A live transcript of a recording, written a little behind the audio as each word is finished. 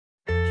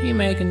She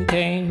may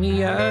contain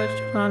the urge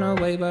to run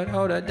away, but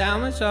hold her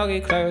down with soggy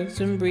clothes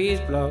and breeze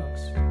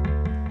blocks.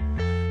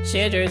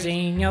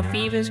 Cetirizine, your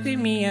fevers greet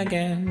me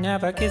again.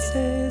 Never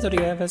kisses, or do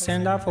you ever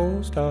send a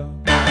full stop?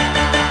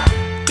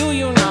 Do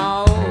you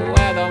know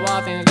where the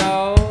wild things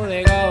go?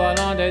 They go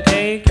along to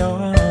take your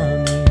honey.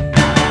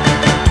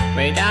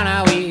 Way down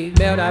how we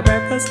build our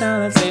breakfast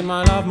down and say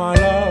my love, love,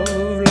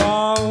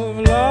 love.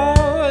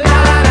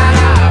 La la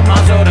la la,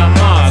 muscle to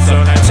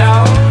muscle, and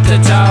toe to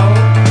toe.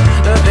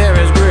 The fear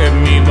has gripped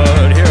me,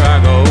 but here I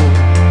go.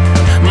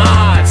 My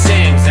heart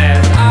sings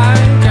as I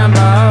jump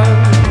up.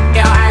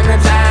 Your hand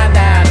grips and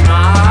that's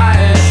my heart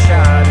is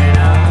shutting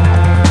up.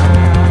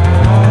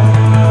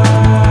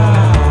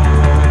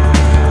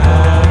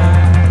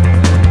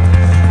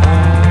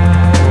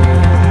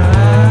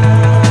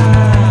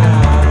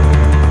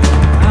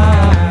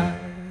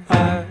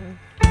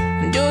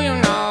 Do you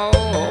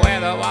know where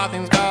the wild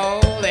things go?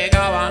 They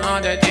go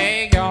on to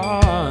take your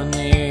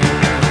honey.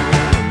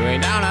 Bring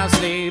down our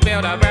sleep,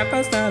 build our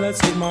breakfast, now let's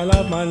eat my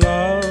love,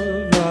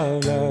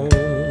 love, love.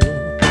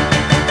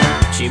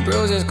 She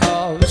bruises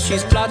calls, she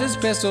splutters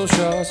pistol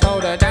shots.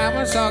 Hold her down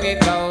with soggy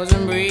clothes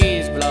and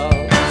breeze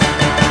blows.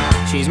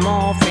 She's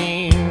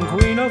morphine,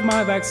 queen of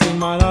my vaccine,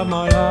 my love,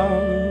 love,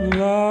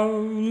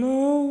 love.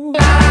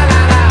 La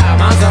la la,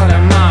 muscle to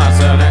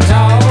muscle and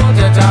toe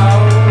to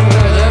toe.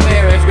 The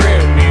fear has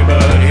gripped me,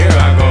 but here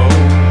I go.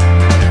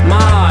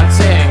 My heart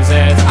sings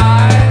as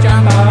I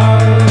jump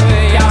up.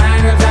 Your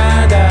hand grips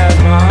and as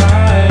my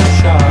eyes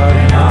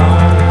shutting up.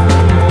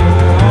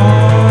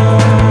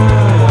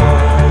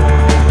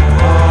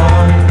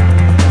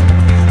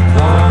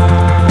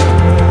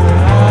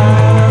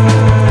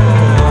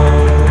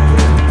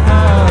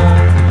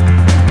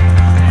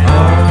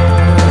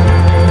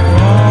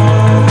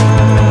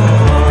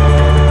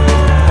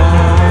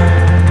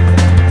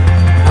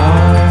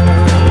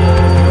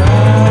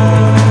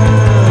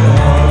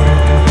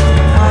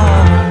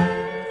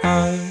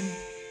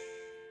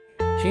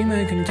 She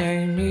may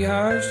contain the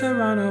urge to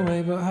run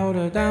away, but hold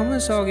her down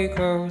with soggy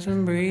clothes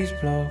and breeze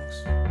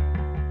blocks.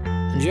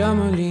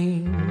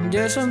 Germaline,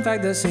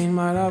 disinfect the scene,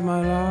 my love,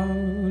 love,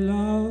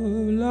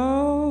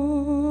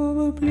 love.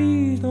 But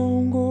please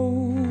don't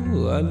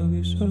go, I love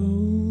you so,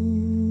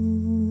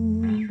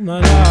 my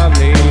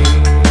lovely.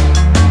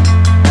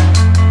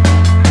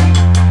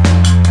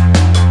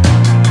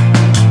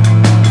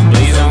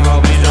 Please don't go,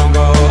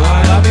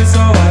 I love you so,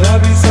 I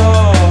love you so.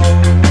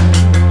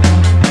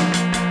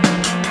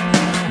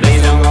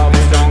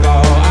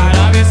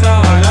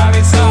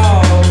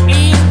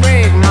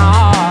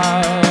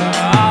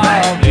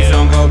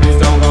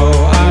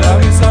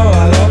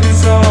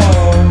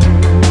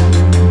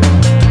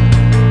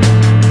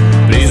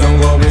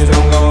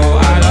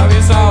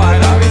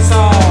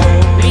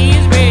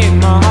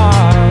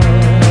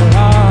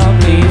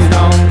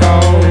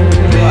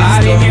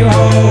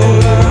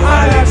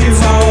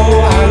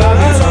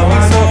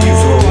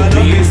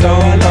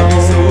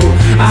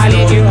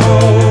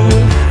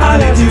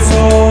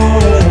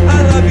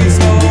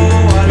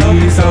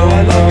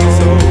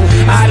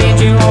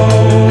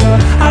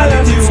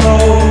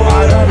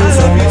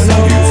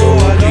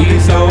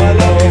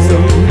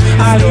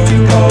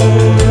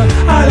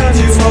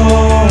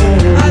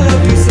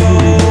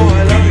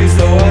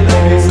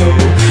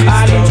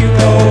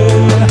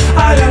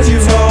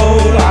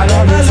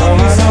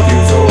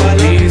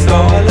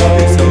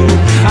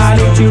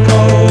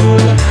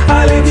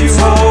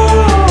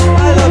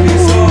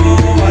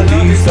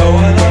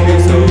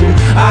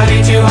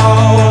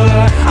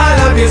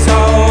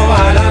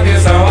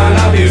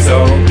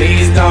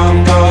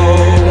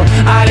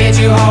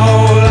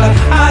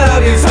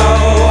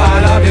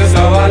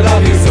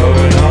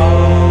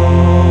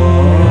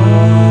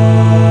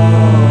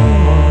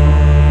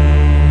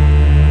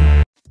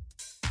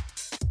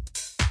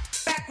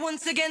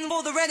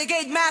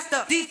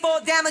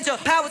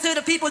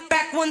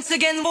 Once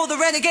again for the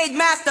renegade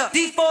master.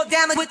 D4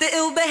 damage with the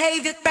ill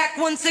behavior. Back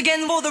once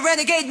again for the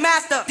renegade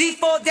master.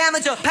 D4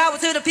 damager. Power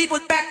to the people.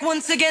 Back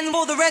once again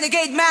for the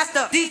renegade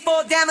master.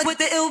 D4 damage with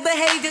the ill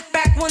behavior.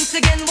 Back once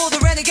again for the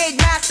renegade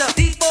master.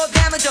 D4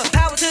 damager.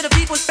 Power to the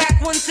people.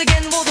 Back once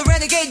again for the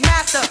renegade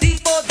master.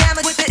 D4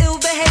 damage with the ill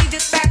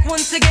behavior. Back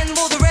once again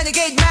for the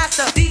renegade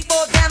master.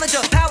 D4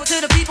 damager. Power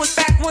to the people.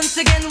 Back once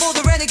again for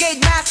the renegade